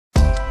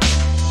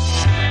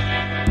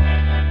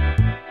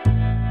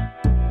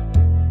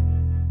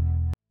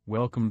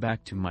Welcome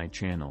back to my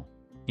channel.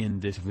 In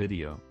this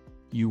video,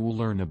 you will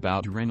learn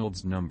about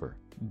Reynolds number,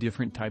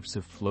 different types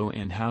of flow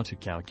and how to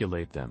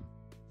calculate them.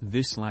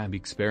 This lab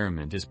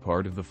experiment is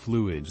part of the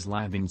Fluids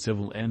Lab in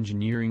Civil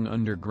Engineering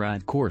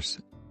undergrad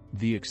course.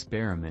 The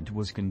experiment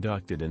was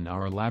conducted in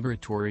our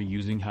laboratory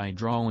using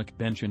hydraulic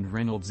bench and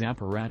Reynolds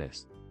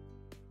apparatus.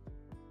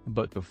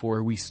 But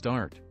before we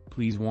start,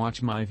 please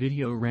watch my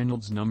video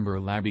Reynolds number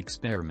lab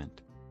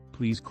experiment.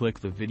 Please click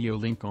the video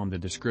link on the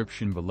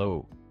description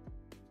below.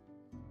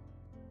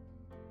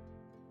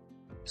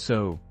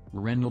 So,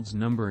 Reynolds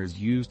number is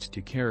used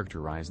to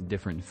characterize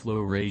different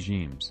flow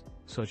regimes,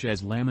 such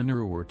as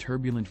laminar or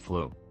turbulent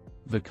flow.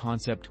 The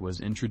concept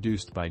was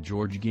introduced by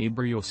George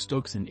Gabriel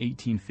Stokes in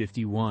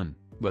 1851,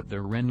 but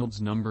the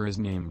Reynolds number is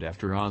named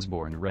after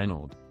Osborne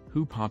Reynolds,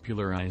 who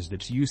popularized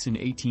its use in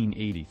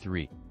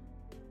 1883.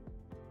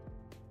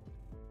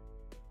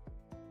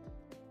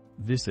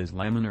 This is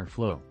laminar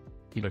flow.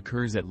 It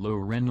occurs at low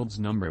Reynolds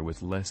number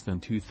with less than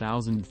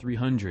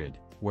 2,300,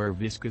 where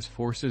viscous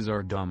forces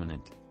are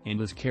dominant, and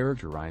is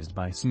characterized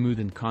by smooth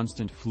and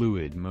constant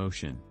fluid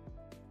motion.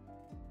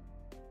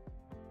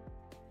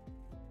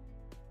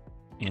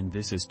 And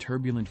this is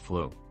turbulent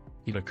flow.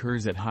 It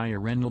occurs at higher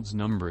Reynolds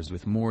numbers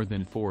with more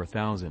than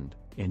 4,000,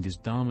 and is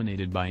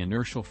dominated by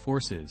inertial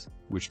forces,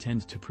 which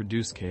tend to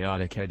produce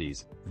chaotic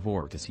eddies,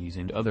 vortices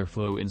and other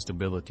flow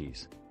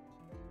instabilities.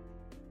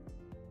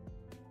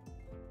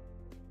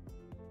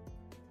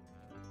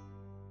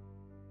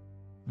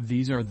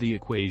 These are the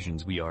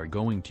equations we are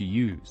going to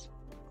use,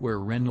 where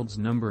Reynolds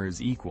number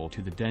is equal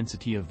to the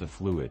density of the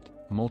fluid,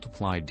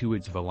 multiplied to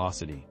its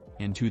velocity,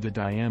 and to the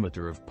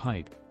diameter of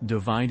pipe,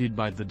 divided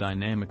by the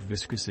dynamic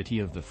viscosity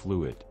of the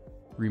fluid.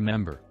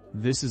 Remember,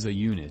 this is a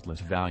unitless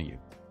value.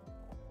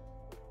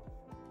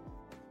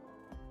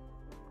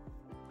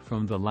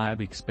 From the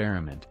lab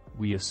experiment,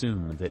 we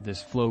assume that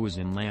this flow is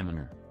in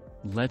laminar.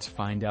 Let's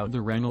find out the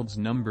Reynolds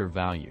number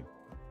value.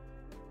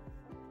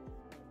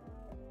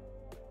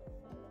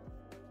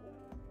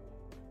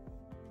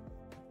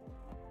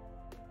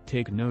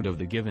 Take note of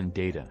the given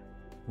data.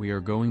 We are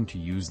going to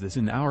use this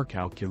in our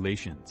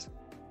calculations.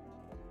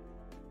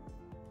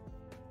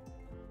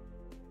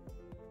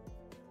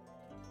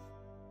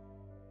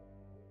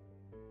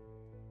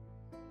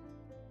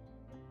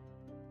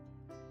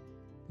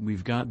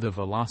 We've got the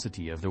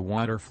velocity of the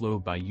water flow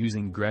by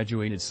using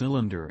graduated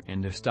cylinder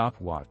and a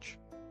stopwatch.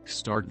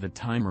 Start the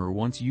timer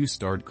once you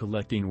start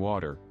collecting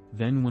water,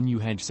 then when you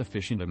had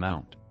sufficient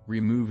amount,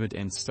 remove it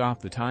and stop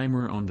the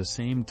timer on the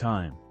same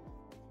time.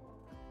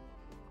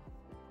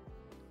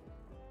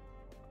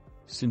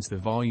 Since the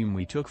volume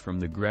we took from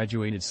the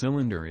graduated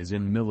cylinder is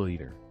in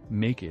milliliter,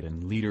 make it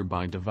in liter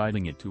by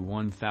dividing it to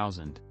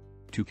 1000.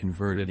 To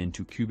convert it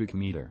into cubic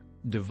meter,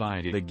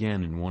 divide it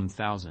again in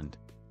 1000.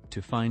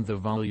 To find the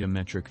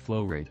volumetric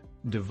flow rate,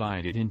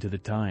 divide it into the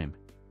time.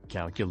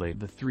 Calculate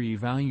the three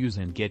values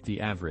and get the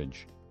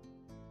average.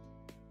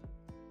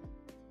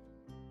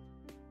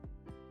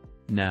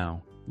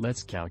 Now,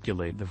 let's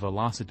calculate the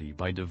velocity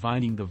by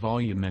dividing the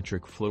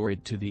volumetric flow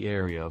rate to the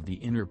area of the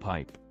inner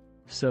pipe.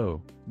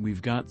 So,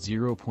 we've got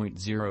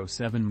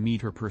 0.07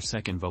 meter per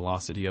second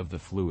velocity of the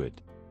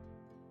fluid.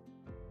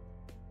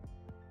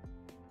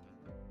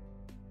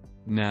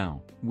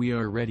 Now, we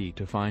are ready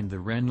to find the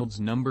Reynolds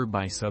number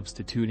by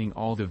substituting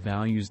all the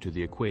values to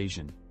the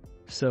equation.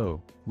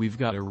 So, we've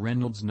got a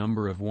Reynolds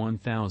number of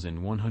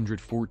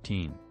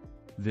 1114.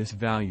 This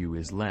value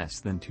is less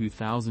than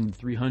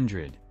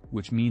 2,300,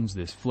 which means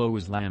this flow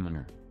is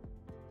laminar.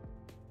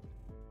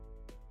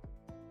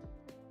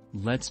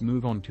 Let's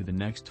move on to the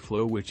next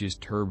flow, which is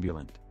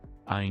turbulent.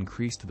 I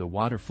increased the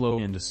water flow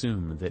and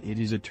assume that it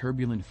is a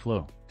turbulent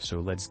flow,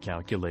 so let's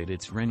calculate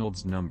its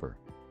Reynolds number.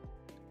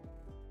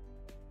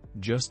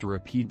 Just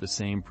repeat the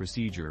same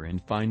procedure in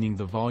finding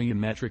the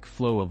volumetric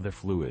flow of the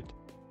fluid.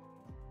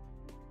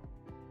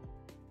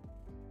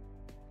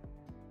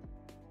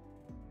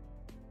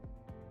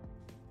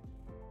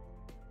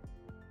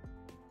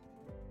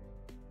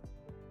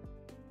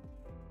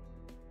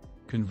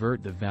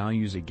 Convert the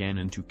values again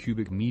into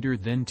cubic meter,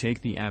 then take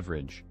the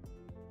average.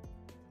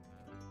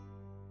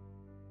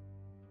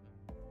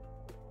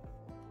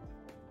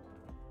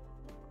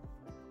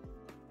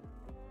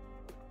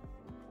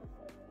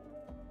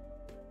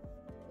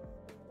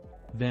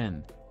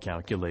 Then,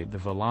 calculate the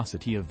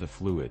velocity of the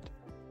fluid.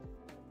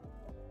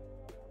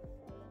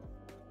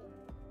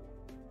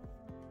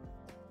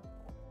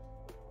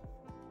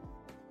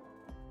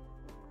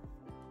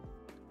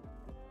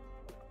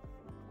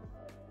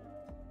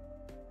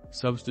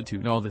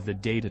 Substitute all the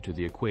data to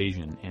the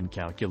equation and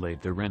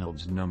calculate the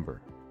Reynolds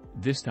number.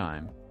 This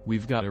time,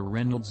 we've got a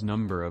Reynolds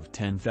number of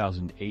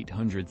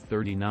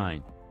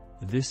 10,839.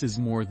 This is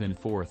more than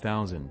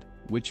 4,000,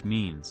 which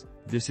means,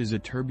 this is a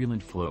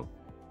turbulent flow.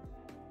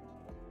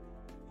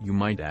 You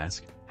might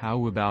ask,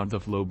 how about the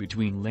flow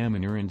between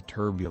laminar and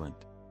turbulent?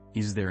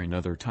 Is there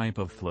another type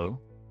of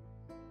flow?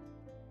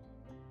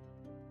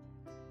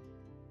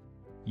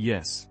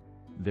 Yes,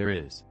 there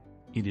is.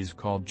 It is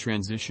called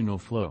transitional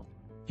flow.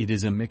 It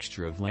is a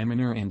mixture of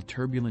laminar and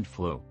turbulent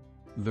flow.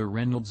 The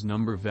Reynolds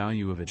number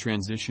value of a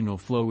transitional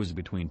flow is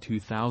between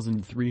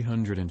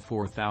 2,300 and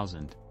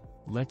 4,000.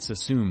 Let's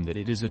assume that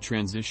it is a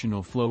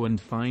transitional flow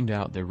and find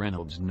out the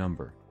Reynolds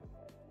number.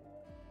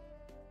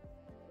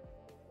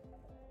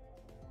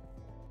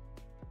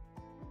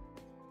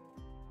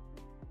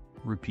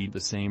 Repeat the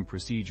same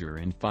procedure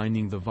in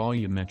finding the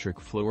volumetric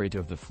flow rate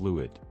of the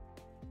fluid.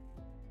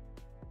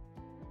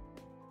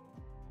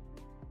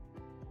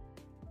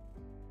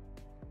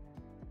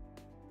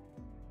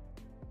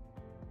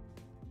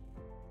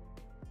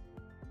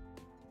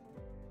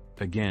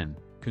 Again,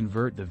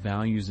 convert the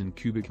values in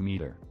cubic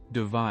meter,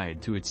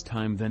 divide to its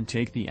time, then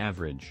take the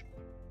average.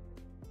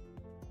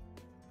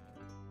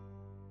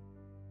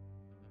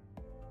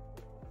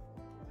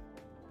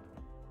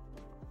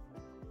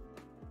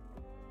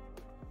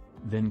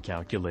 Then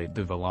calculate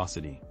the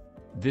velocity.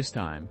 This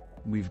time,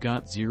 we've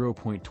got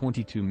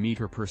 0.22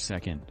 meter per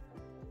second.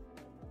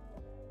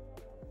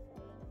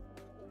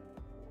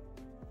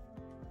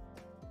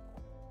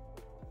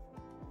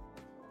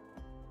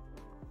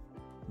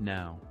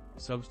 Now,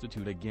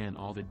 substitute again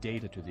all the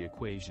data to the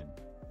equation.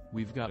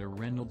 We've got a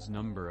Reynolds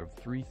number of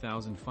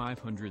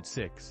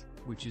 3,506,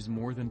 which is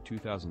more than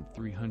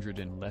 2,300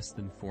 and less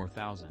than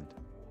 4,000.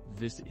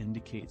 This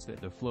indicates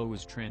that the flow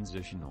is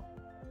transitional.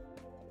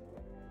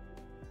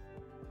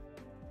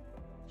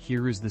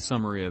 Here is the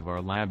summary of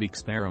our lab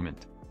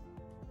experiment.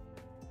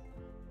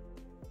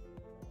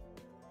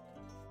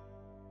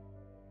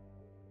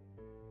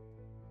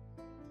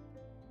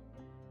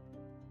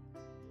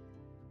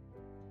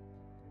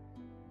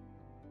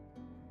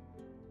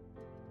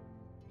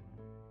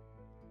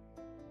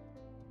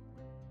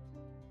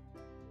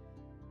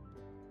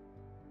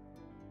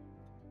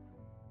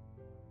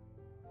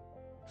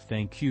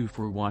 Thank you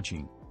for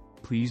watching.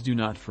 Please do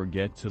not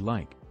forget to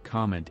like,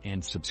 comment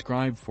and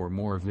subscribe for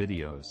more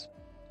videos.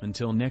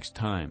 Until next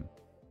time.